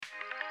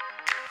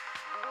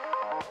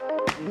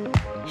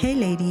Hey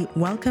lady,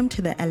 welcome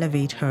to the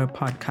Elevate Her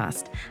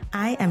podcast.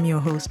 I am your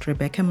host,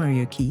 Rebecca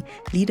Mariuki,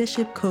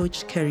 leadership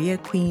coach, career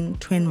queen,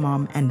 twin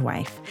mom, and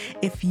wife.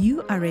 If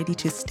you are ready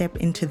to step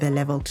into the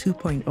level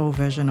 2.0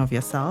 version of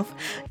yourself,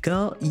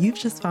 girl, you've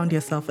just found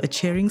yourself a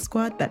cheering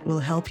squad that will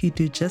help you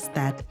do just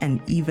that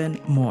and even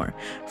more.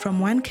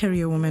 From one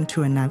career woman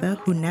to another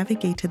who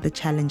navigated the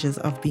challenges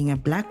of being a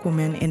Black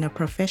woman in a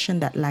profession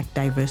that lacked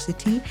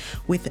diversity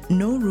with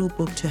no rule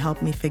book to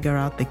help me figure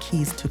out the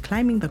keys to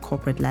climbing the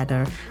corporate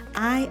ladder,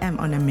 I am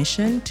on a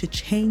mission to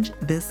change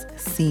this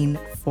scene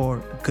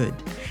for good.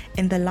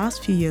 In the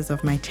last few years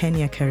of my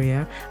 10-year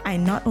career, I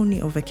not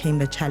only overcame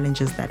the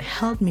challenges that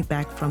held me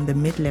back from the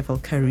mid-level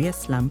career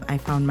slump I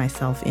found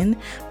myself in,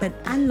 but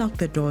unlocked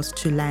the doors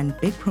to land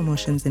big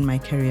promotions in my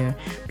career,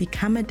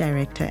 become a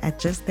director at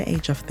just the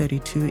age of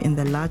 32 in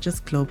the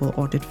largest global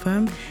audit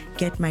firm,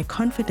 get my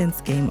confidence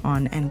game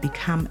on, and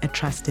become a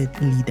trusted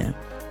leader.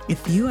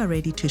 If you are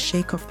ready to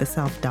shake off the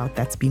self-doubt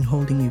that's been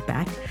holding you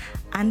back,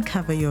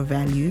 uncover your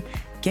value,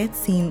 get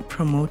seen,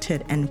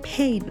 promoted, and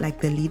paid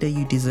like the leader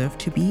you deserve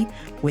to be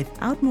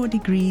without more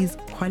degrees,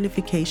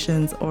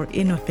 qualifications, or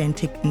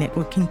inauthentic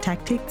networking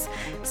tactics,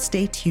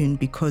 stay tuned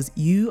because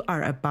you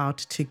are about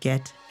to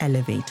get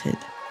elevated.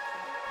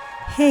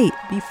 Hey,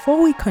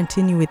 before we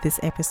continue with this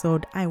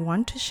episode, I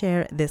want to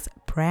share this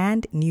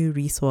brand new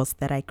resource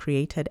that I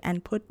created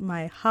and put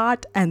my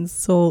heart and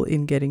soul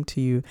in getting to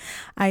you.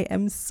 I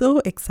am so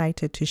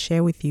excited to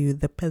share with you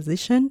the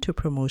Position to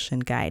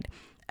Promotion Guide,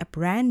 a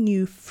brand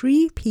new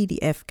free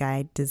PDF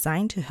guide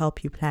designed to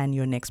help you plan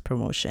your next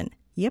promotion.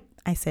 Yep,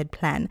 I said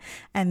plan.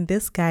 And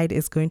this guide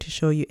is going to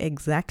show you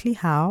exactly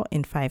how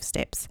in 5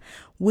 steps.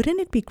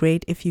 Wouldn't it be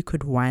great if you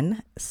could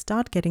 1,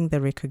 start getting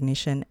the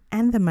recognition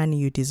and the money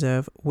you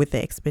deserve with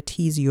the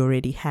expertise you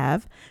already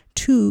have,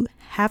 2,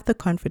 have the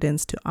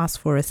confidence to ask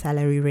for a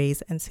salary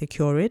raise and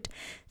secure it,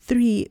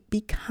 3,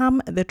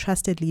 become the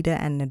trusted leader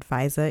and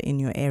advisor in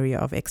your area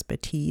of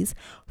expertise,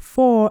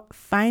 4,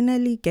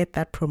 finally get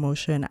that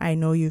promotion I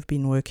know you've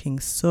been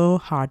working so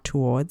hard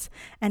towards,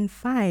 and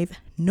 5,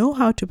 know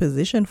how to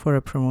position for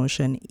a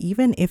promotion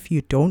even if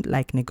you don't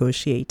like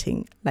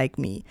negotiating like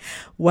me.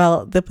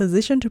 Well, the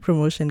Position to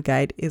Promotion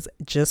Guide is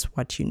just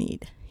what you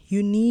need.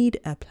 You need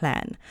a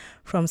plan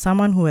from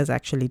someone who has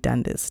actually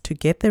done this to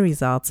get the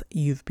results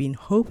you've been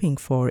hoping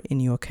for in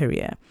your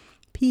career.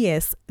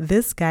 P.S.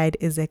 This guide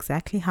is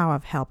exactly how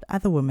I've helped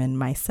other women,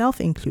 myself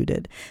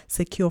included,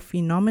 secure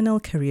phenomenal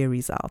career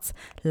results,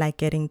 like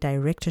getting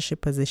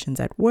directorship positions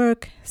at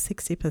work,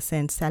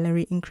 60%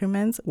 salary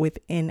increments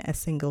within a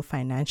single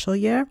financial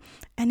year,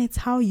 and it's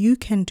how you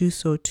can do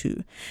so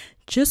too.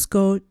 Just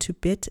go to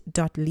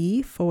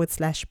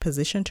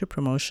bit.ly/position to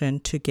promotion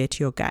to get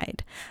your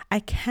guide.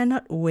 I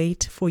cannot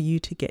wait for you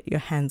to get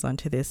your hands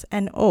onto this.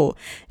 And oh,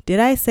 did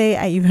I say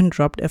I even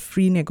dropped a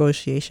free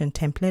negotiation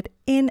template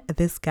in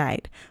this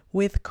guide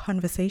with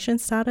conversation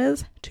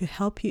starters to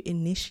help you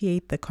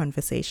initiate the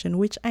conversation,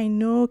 which I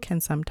know can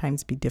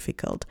sometimes be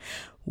difficult,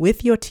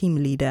 with your team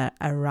leader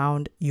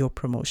around your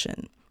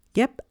promotion.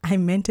 Yep, I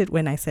meant it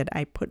when I said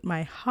I put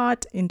my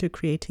heart into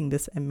creating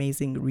this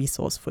amazing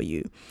resource for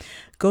you.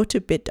 Go to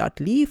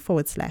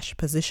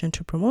bit.ly/position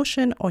to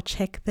promotion or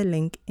check the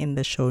link in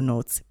the show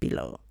notes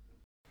below.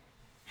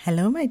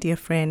 Hello, my dear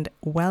friend.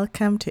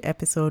 Welcome to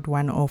episode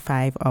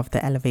 105 of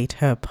the Elevate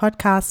Her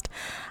podcast.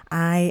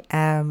 I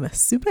am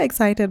super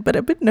excited, but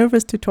a bit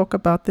nervous to talk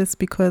about this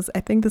because I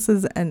think this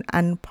is an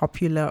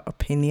unpopular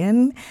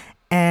opinion.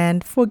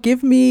 And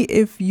forgive me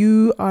if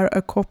you are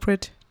a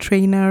corporate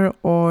trainer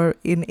or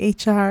in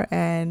HR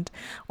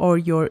or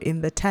you're in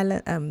the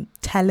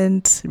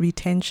talent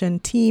retention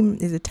team.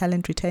 Is it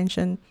talent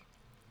retention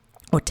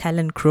or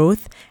talent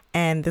growth?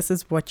 And this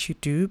is what you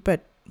do,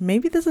 but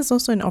maybe this is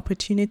also an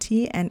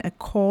opportunity and a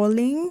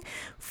calling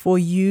for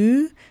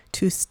you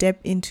to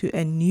step into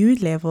a new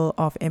level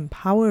of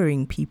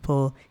empowering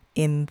people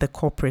in the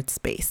corporate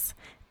space.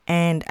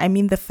 And I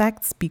mean, the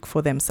facts speak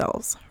for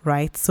themselves,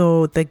 right?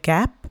 So the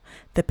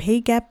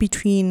pay gap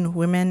between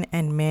women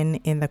and men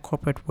in the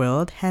corporate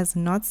world has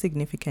not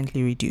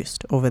significantly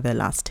reduced over the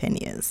last 10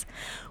 years.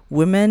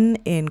 Women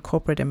in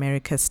corporate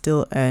America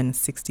still earn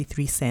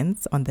 63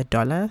 cents on the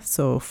dollar.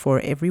 So for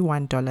every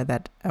 $1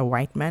 that a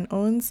white man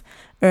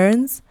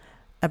earns,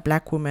 a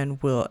Black woman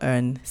will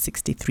earn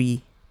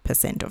 63%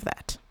 of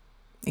that.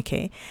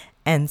 Okay.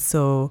 And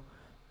so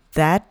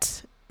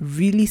that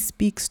really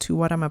speaks to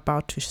what I'm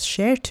about to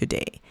share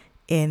today,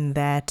 in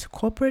that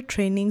corporate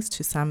trainings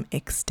to some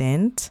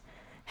extent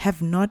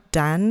have not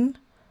done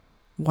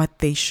what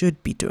they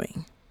should be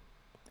doing.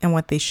 And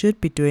what they should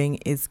be doing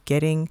is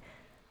getting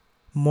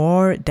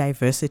more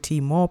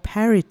diversity, more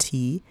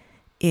parity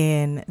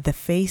in the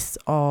face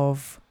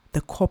of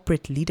the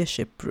corporate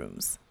leadership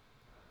rooms,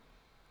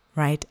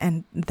 right?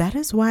 And that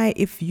is why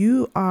if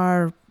you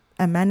are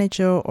a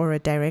manager or a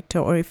director,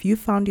 or if you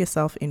found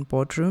yourself in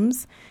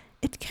boardrooms,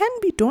 it can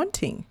be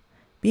daunting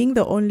being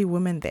the only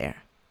woman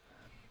there,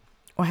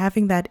 or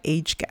having that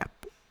age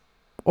gap,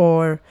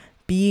 or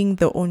being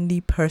the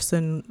only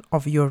person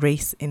of your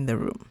race in the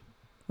room,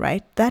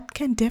 right? That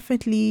can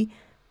definitely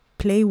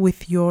play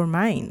with your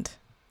mind,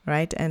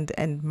 right?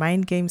 And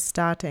mind games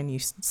start, and you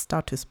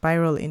start to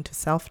spiral into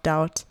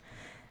self-doubt.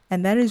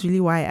 And that is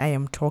really why I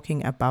am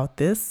talking about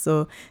this.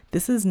 So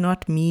this is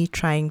not me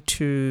trying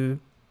to,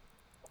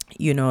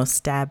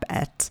 stab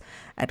at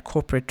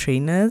corporate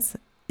trainers.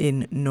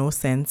 In no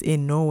sense,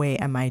 in no way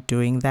am I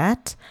doing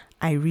that.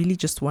 I really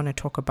just want to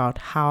talk about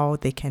how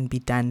they can be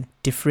done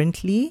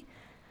differently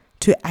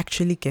to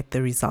actually get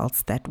the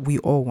results that we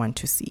all want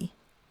to see,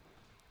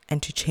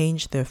 and to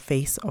change the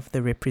face of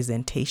the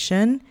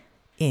representation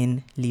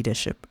in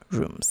leadership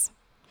rooms.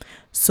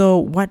 So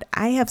what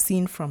I have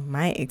seen from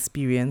my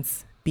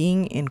experience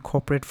being in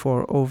corporate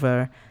for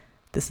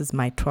this is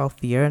my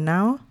 12th year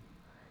now,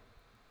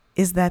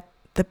 is that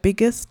the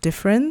biggest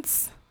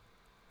difference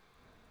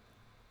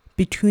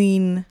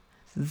between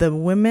the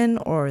women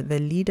or the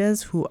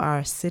leaders who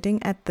are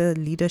sitting at the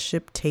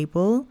leadership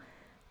table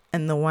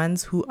and the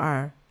ones who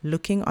are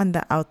looking on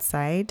the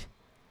outside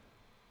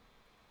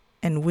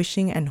and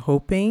wishing and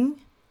hoping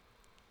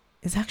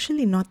is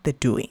actually not the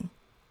doing.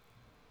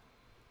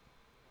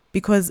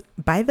 Because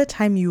by the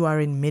time you are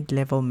in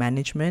mid-level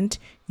management,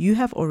 you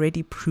have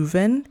already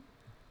proven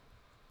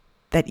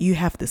that you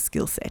have the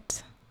skill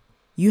set.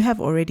 You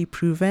have already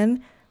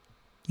proven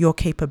your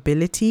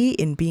capability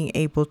in being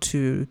able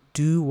to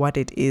do what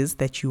it is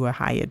that you are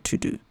hired to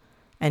do,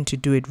 and to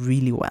do it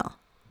really well.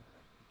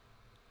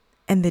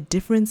 And the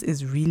difference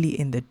is really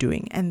in the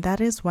doing. And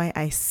that is why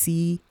I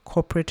see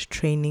corporate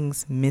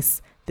trainings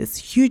miss this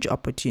huge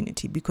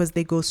opportunity, because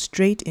they go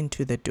straight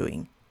into the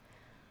doing.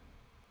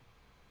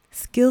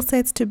 Skill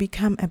sets to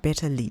become a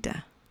better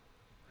leader.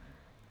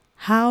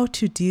 How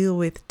to deal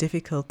with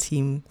difficult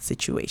team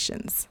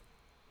situations.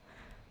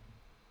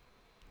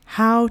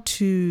 How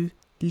to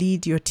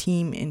lead your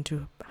team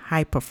into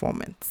high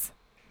performance.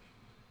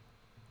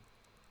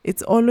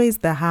 It's always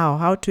the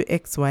how to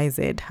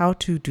XYZ, how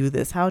to do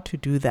this, how to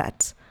do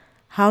that,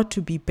 how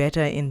to be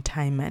better in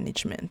time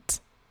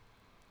management.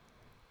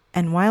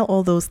 And while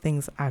all those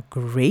things are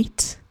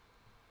great,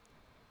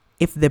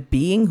 if the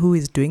being who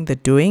is doing the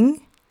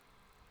doing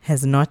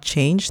has not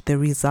changed, the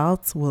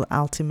results will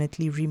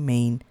ultimately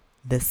remain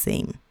the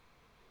same.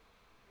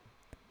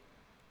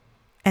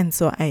 And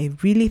so I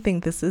really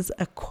think this is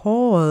a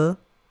call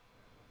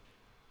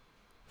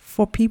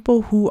for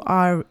people who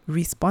are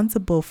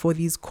responsible for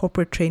these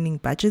corporate training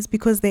budgets,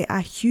 because they are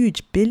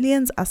huge.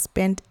 Billions are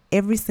spent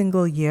every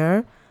single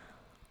year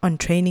on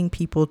training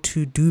people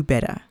to do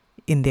better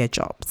in their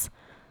jobs.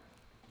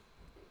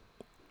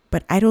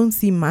 But I don't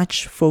see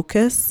much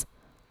focus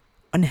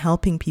on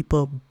helping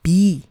people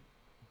be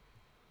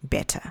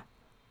better,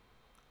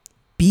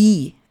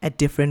 be a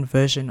different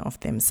version of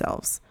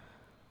themselves,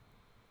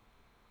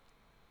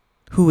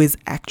 who is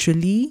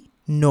actually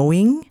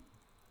knowing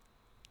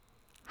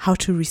how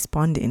to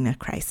respond in a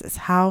crisis,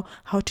 how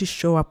to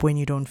show up when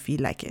you don't feel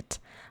like it,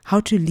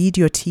 how to lead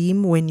your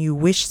team when you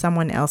wish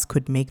someone else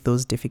could make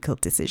those difficult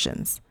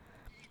decisions,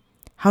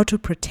 how to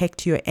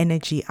protect your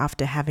energy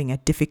after having a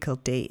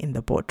difficult day in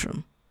the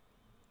boardroom.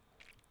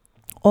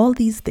 All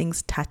these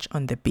things touch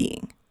on the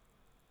being.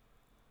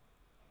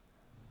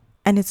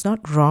 And it's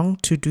not wrong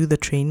to do the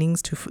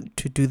trainings,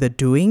 to do the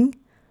doing,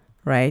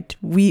 right?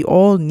 We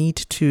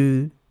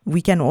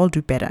can all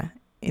do better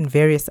in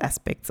various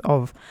aspects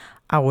of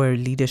our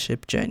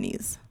leadership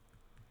journeys.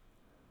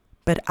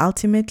 But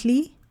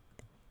ultimately,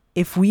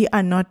 if we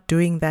are not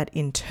doing that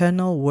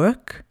internal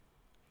work,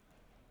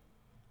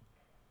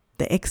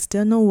 the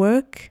external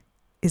work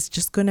is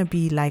just going to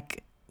be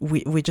like,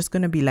 we're just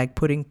going to be like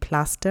putting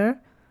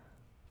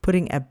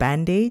a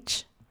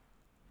bandage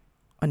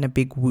on a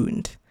big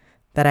wound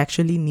that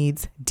actually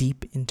needs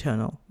deep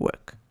internal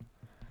work.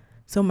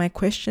 So my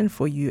question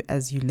for you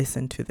as you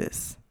listen to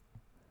this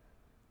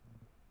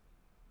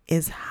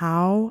is,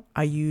 how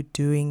are you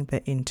doing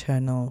the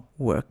internal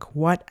work?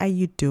 What are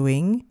you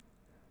doing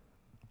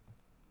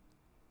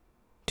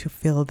to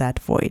fill that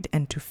void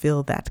and to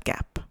fill that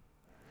gap?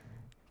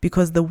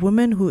 Because the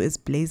woman who is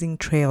blazing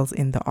trails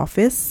in the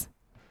office,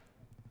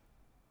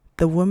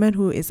 the woman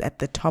who is at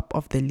the top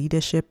of the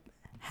leadership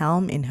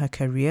helm in her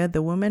career,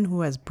 the woman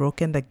who has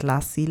broken the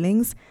glass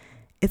ceilings,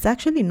 it's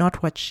actually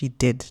not what she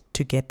did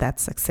to get that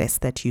success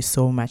that you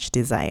so much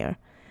desire.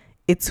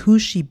 It's who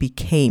she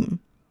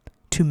became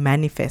to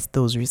manifest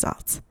those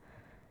results.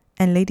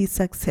 And ladies,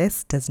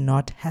 success does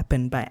not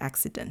happen by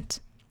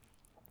accident.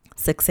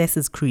 Success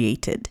is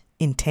created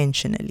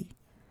intentionally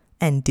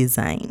and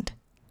designed.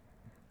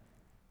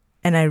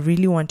 And I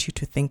really want you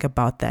to think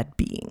about that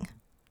being.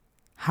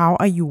 How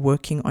are you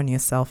working on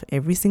yourself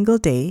every single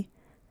day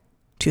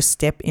to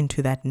step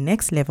into that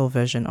next level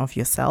version of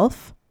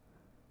yourself?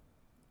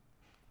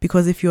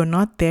 Because if you're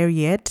not there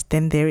yet,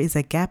 then there is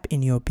a gap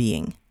in your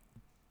being,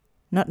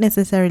 not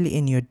necessarily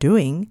in your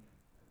doing.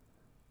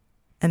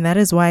 And that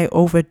is why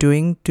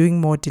overdoing, doing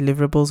more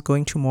deliverables,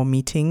 going to more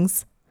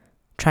meetings,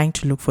 trying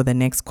to look for the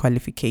next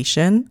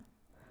qualification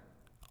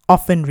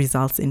often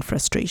results in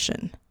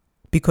frustration,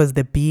 because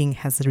the being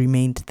has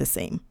remained the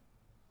same.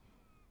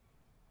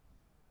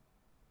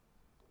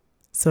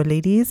 So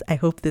ladies, I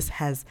hope this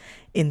has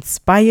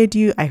inspired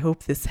you. I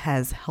hope this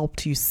has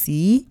helped you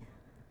see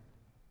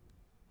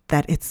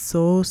that it's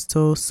so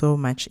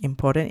much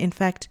important. In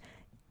fact,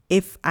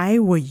 if I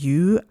were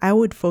you, I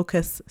would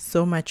focus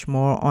so much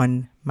more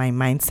on my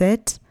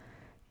mindset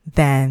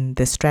than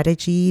the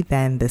strategy,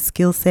 than the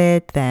skill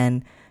set,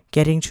 than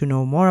getting to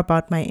know more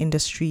about my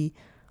industry,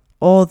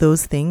 all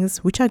those things,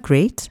 which are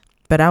great,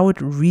 but I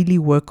would really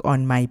work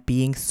on my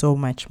being so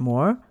much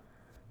more,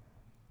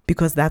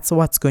 because that's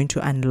what's going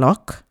to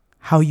unlock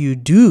how you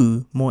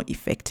do more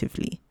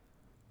effectively,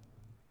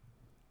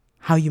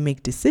 how you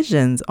make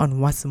decisions on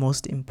what's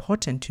most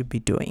important to be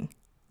doing,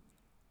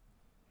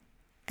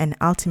 and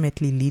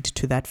ultimately lead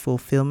to that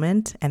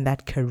fulfillment and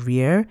that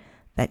career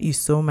that you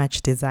so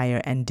much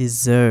desire and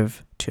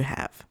deserve to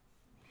have.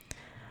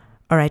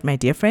 All right, my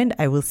dear friend,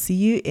 I will see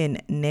you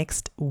in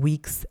next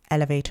week's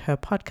Elevate Her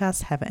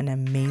podcast. Have an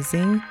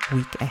amazing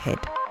week ahead.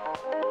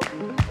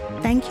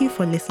 Thank you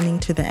for listening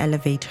to the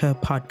Elevate Her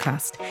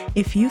podcast.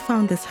 If you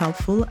found this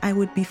helpful, I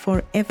would be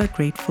forever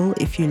grateful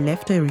if you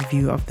left a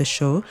review of the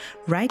show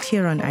right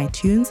here on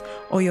iTunes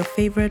or your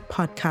favorite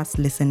podcast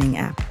listening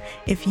app.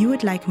 If you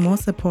would like more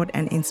support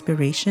and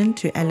inspiration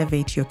to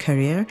elevate your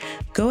career,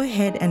 go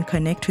ahead and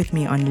connect with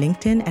me on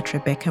LinkedIn at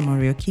Rebecca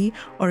Morioki,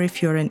 or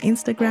if you're an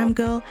Instagram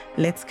girl,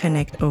 let's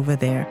connect over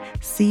there.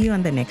 See you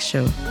on the next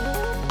show.